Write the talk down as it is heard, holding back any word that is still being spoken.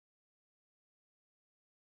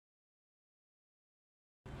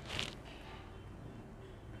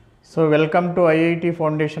So, welcome to IIT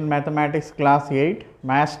Foundation Mathematics Class 8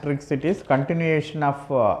 Maths Tricks. It is continuation of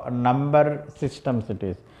number systems. It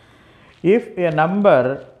is if a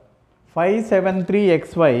number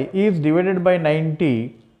 573xy is divided by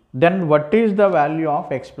 90, then what is the value of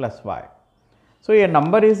x plus y? So, a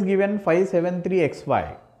number is given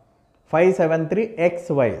 573xy,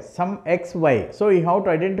 573xy, some xy. So, you have to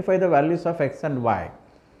identify the values of x and y.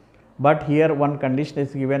 But here one condition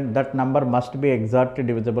is given, that number must be exactly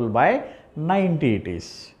divisible by 90 it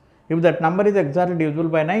is. If that number is exactly divisible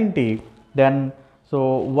by 90, then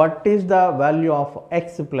so what is the value of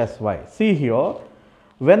x plus y? See here,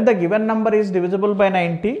 when the given number is divisible by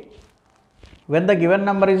 90,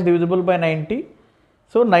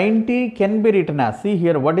 so 90 can be written as, see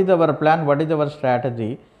here, what is our plan, what is our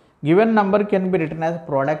strategy? Given number can be written as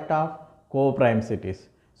product of co-primes it is.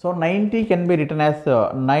 So, 90 can be written as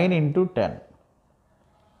 9 into 10.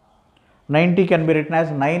 90 can be written as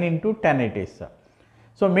 9 into 10 it is.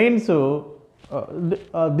 So, means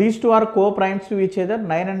these two are co-primes to each other,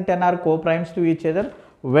 9 and 10 are co-primes to each other.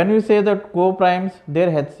 When you say that co-primes, their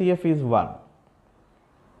HCF is 1.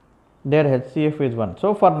 Their HCF is 1.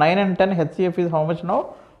 So, for 9 and 10, HCF is how much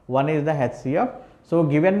now? 1 is the HCF. So,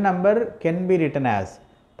 given number can be written as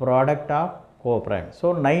product of co-primes.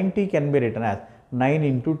 So, 90 can be written as 9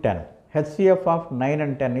 into 10. HCF of 9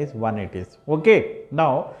 and 10 is 1 it is. Okay.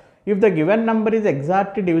 Now, if the given number is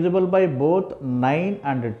exactly divisible by both 9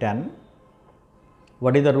 and 10,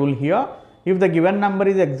 what is the rule here? If the given number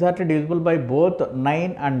is exactly divisible by both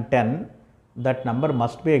 9 and 10, that number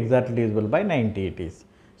must be exactly divisible by 90 it is.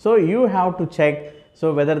 So, you have to check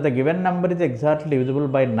so whether the given number is exactly divisible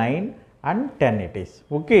by 9 and 10 it is.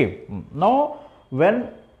 Okay. Now, when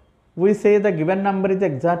we say the given number is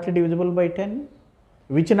exactly divisible by 10,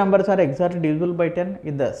 which numbers are exactly divisible by 10?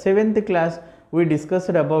 In the 7th class, we discussed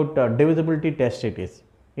about divisibility test it is.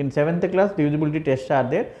 In 7th class, divisibility tests are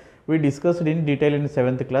there. We discussed in detail in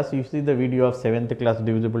 7th class. You see the video of 7th class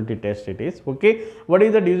divisibility test it is. Okay. What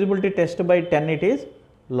is the divisibility test by 10 it is?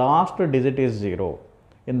 Last digit is 0.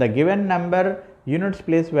 In the given number, units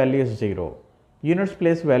place value is 0. Units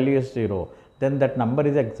place value is 0. Then that number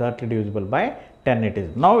is exactly divisible by 10 it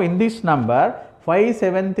is. Now, in this number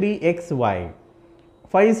 573xy,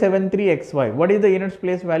 573xy, what is the units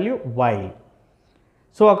place value? Y.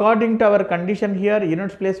 So, according to our condition here,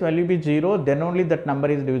 units place value be 0, then only that number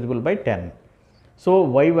is divisible by 10. So,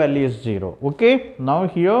 y value is 0. Okay. Now,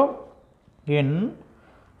 here in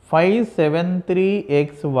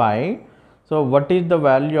 573xy, so what is the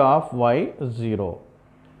value of y? 0.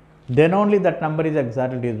 Then only that number is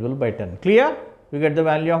exactly divisible by 10. Clear? You get the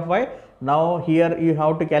value of y. Now, here you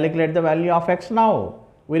have to calculate the value of x now.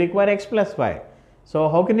 We require x plus y. So,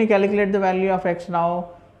 how can you calculate the value of x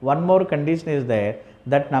now? One more condition is there,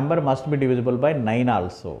 that number must be divisible by 9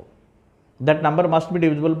 also. That number must be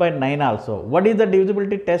divisible by 9 also. What is the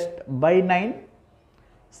divisibility test by 9?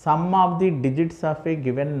 Sum of the digits of a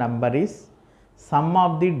given number is,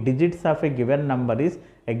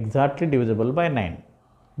 exactly divisible by 9.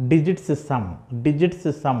 Digits sum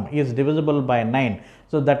is divisible by 9.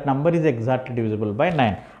 So, that number is exactly divisible by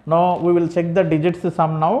 9. Now, we will check the digits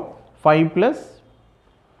sum now. 5 plus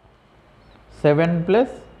 7 plus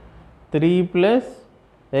 3 plus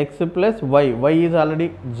x plus y, y is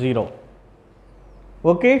already 0.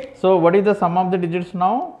 Okay. So, what is the sum of the digits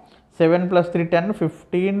now? 7 plus 3, 10,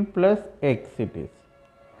 15 plus x it is.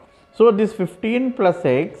 So, this 15 plus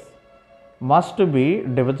x must be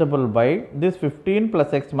divisible by, this 15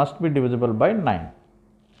 plus x must be divisible by 9.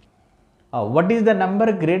 What is the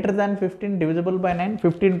number greater than 15 divisible by 9?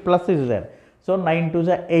 15 plus is there. So, 9 to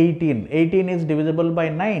the 18. 18 is divisible by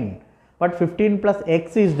 9. But 15 plus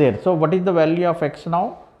x is there. So, what is the value of x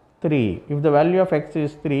now? 3. If the value of x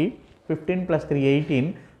is 3, 15 plus 3,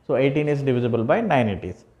 18. So, 18 is divisible by 9 it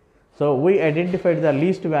is. So, we identified the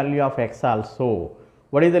least value of x also.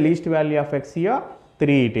 What is the least value of x here?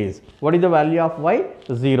 3 it is. What is the value of y?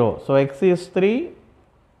 0. So, x is 3,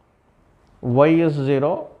 y is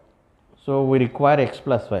 0. So, we require x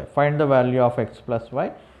plus y. Find the value of x plus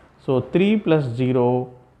y. So, 3 plus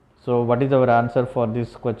 0. So, what is our answer for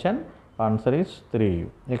this question? Answer is 3.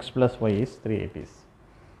 X plus y is 3 it is.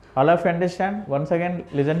 All of you understand? Once again,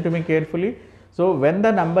 listen to me carefully. So, when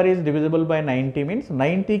the number is divisible by 90 means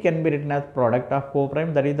 90 can be written as product of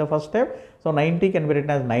co-prime, that is the first step. So, 90 can be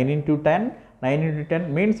written as 9 into 10. 9 into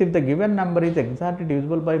 10 means if the given number is exactly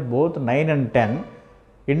divisible by both 9 and 10,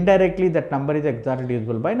 indirectly that number is exactly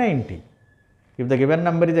divisible by 90. If the given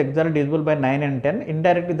number is exactly divisible by 9 and 10,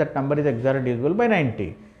 indirectly that number is exactly divisible by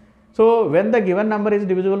 90. So, when the given number is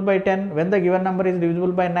divisible by 10, when the given number is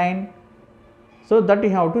divisible by 9, so that you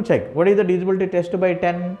have to check. What is the divisibility test by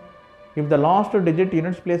 10? if the last digit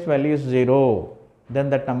units place value is 0, then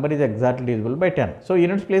that number is exactly divisible by 10. So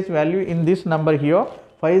units place value in this number here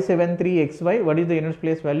 573xy, what is the units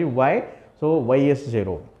place value? Y. So y is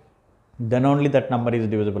 0, then only that number is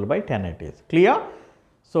divisible by 10 it is. Clear?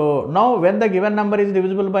 So now when the given number is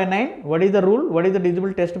divisible by 9, what is the rule? What is the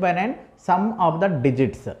divisible test by 9? Sum of the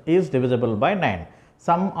digits is divisible by 9.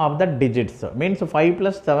 Sum of the digits means 5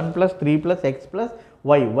 plus 7 plus 3 plus x plus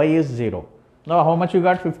y, y is 0. Now how much you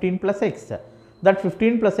got? 15 plus x. That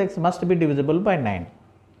 15 plus x must be divisible by 9.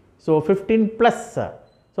 So 15 plus,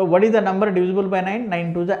 so what is the number divisible by 9?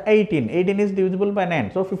 9 to the 18. 18 is divisible by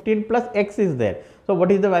 9. So 15 plus x is there. So what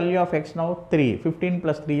is the value of x now? 3. 15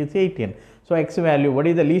 plus 3 is 18. So x value, what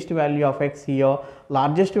is the least value of x here?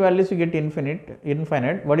 Largest values you get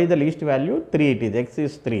infinite. What is the least value? 3 it is. X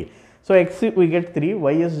is 3. So x we get 3,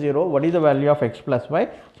 y is 0. What is the value of x plus y?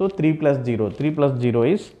 So 3 plus 0. 3 plus 0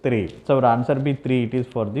 is 3. So our answer be 3 it is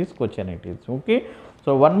for this question it is. Okay.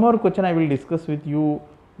 So one more question I will discuss with you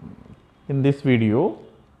in this video.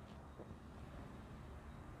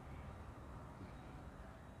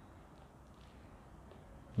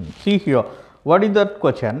 See here, what is that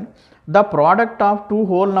question? The product of two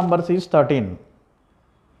whole numbers is 13.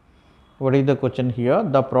 What is the question here?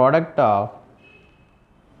 The product of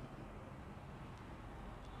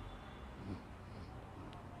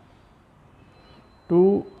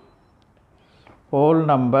two whole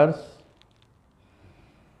numbers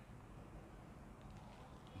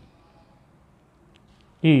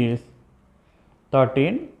is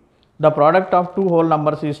 13. The product of two whole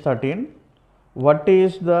numbers is 13. What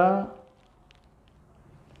is the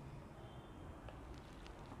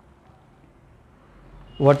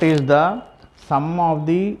sum of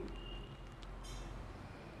the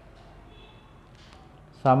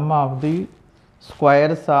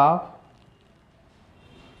squares of,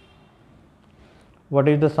 what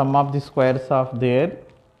is the sum of the squares of their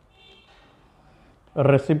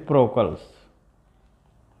reciprocals?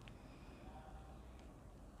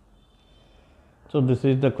 So this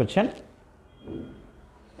is the question.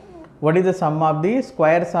 What is the sum of the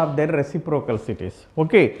squares of their reciprocals it is?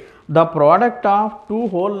 Okay. The product of two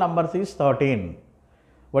whole numbers is 13.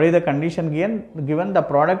 What is the condition given? The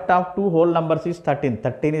product of two whole numbers is 13.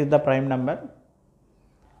 13 is the prime number.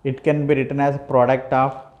 It can be written as product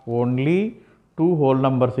of only two whole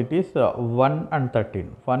numbers. It is 1 and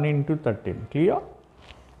 13. 1 into 13. Clear?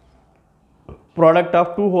 Product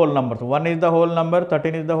of two whole numbers. 1 is the whole number.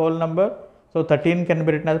 13 is the whole number. So 13 can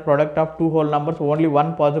be written as product of two whole numbers. Only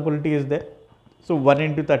one possibility is there. So 1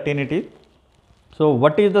 into 13 it is. So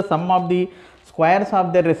what is the sum of the squares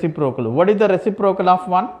of their reciprocal? What is the reciprocal of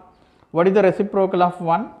 1? What is the reciprocal of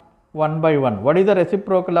 1? 1 by 1. What is the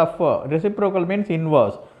reciprocal of reciprocal means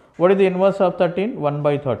inverse. What is the inverse of 13? 1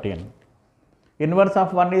 by 13. Inverse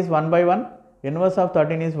of 1 is 1 by 1. Inverse of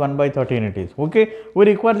 13 is 1 by 13 it is. Okay. We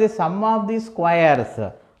require the sum of the squares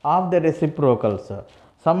of the reciprocals.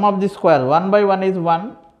 Sum of the square 1 by 1 is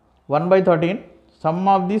 1. 1 by 13. Sum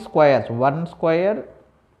of the squares 1 square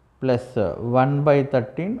plus 1 by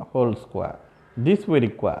 13 whole square. This we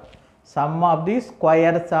require. Sum of the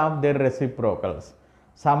squares of their reciprocals.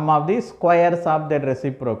 Sum of the squares of their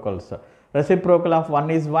reciprocals. Reciprocal of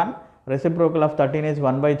 1 is 1. Reciprocal of 13 is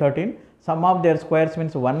 1 by 13. Sum of their squares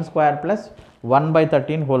means 1 square plus 1 by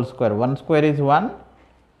 13 whole square. 1 square is 1.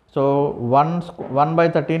 So 1 by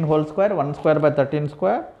 13 whole square, 1 square by 13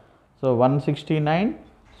 square. So 169.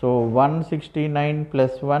 So 169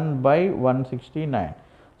 plus 1 by 169.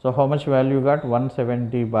 So how much value got?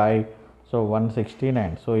 170 by, so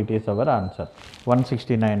 169. So it is our answer.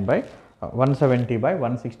 169 by 170 by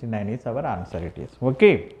 169 is our answer it is.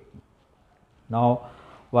 Okay. Now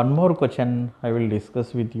one more question I will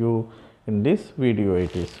discuss with you in this video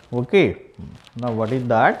it is. Okay. Now what is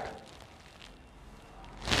that?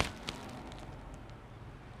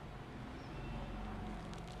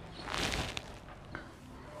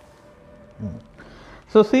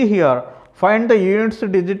 So see here, find the units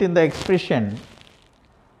digit in the expression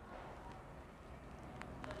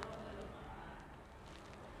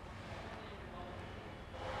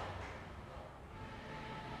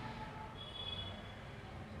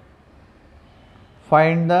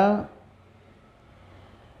find the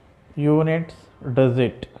units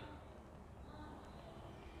digit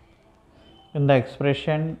in the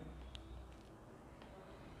expression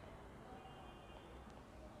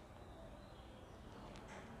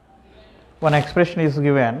one expression is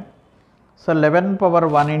given. So 11 power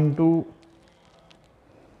 1 into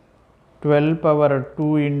 12 power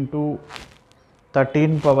 2 into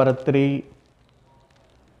 13 power 3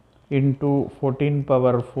 into 14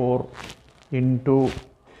 power 4 into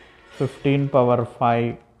 15 power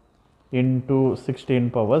 5 into 16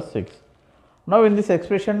 power 6. Now in this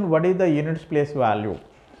expression, what is the units place value?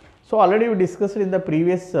 So already we discussed in the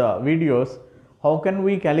previous videos, how can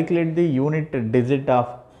we calculate the unit digit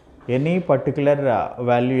of any particular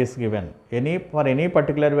value is given. For any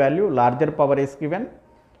particular value, larger power is given.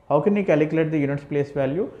 How can you calculate the units place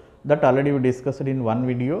value? That already we discussed in one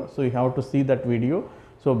video. So you have to see that video.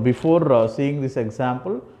 So before seeing this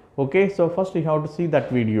example, okay, so first you have to see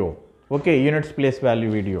that video. Okay, units place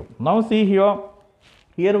value video. Now see here.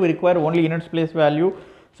 Here we require only units place value.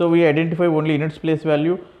 So we identify only units place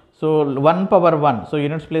value. So 1 power 1. So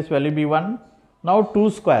units place value be 1. Now 2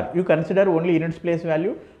 square. You consider only units place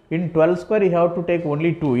value. In 12 square you have to take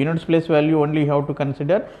only 2. Units place value only you have to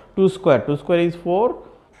consider 2 square. 2 square is 4.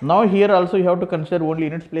 Now here also you have to consider only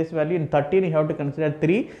units place value. In 13 you have to consider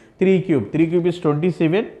 3. 3 cube. 3 cube is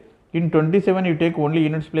 27. In 27 you take only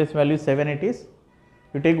units place value 7 it is.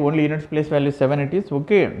 You take only units place value 7 it is.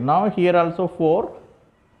 Okay. Now here also 4.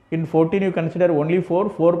 In 14 you consider only 4,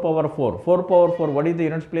 4 power 4. 4 power 4, what is the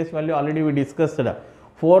units place value? Already we discussed.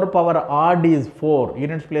 4 power odd is 4,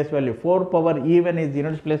 units place value. 4 power even is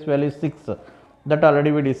units place value 6. That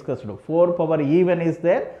already we discussed. 4 power even is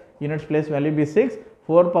there, units place value be 6.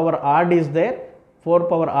 4 power odd is there, 4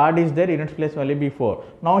 power odd is there, units place value be 4.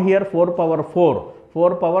 Now here 4 power 4,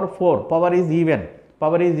 4 power 4, power is even.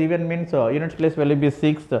 Power is even means units place value be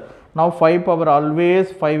 6. Now 5 power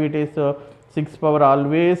always 5 it is. 6 power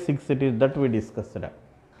always 6 it is, that we discussed.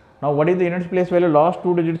 Now what is the units place value? Last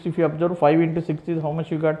 2 digits if you observe, 5 into 6 is how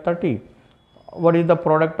much you got? 30. What is the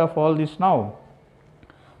product of all this now?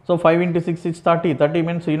 So 5 into 6 is 30. 30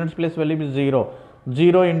 means units place value is 0.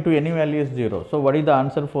 0 into any value is 0. So what is the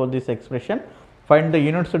answer for this expression? Find the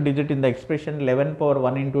units digit in the expression 11 power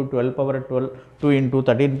 1 into 12 power 12, 2 into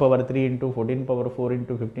 13 power 3 into 14 power 4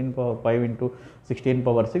 into 15 power 5 into 16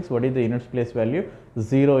 power 6. What is the units place value?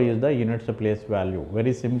 0 is the units place value.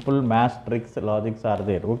 Very simple math tricks, logics are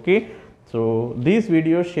there. Okay. So these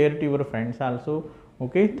videos share to your friends also.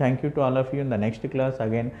 Okay. Thank you to all of you. In the next class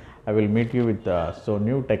again I will meet you with so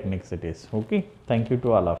new techniques it is. Okay. Thank you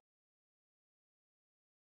to all of you.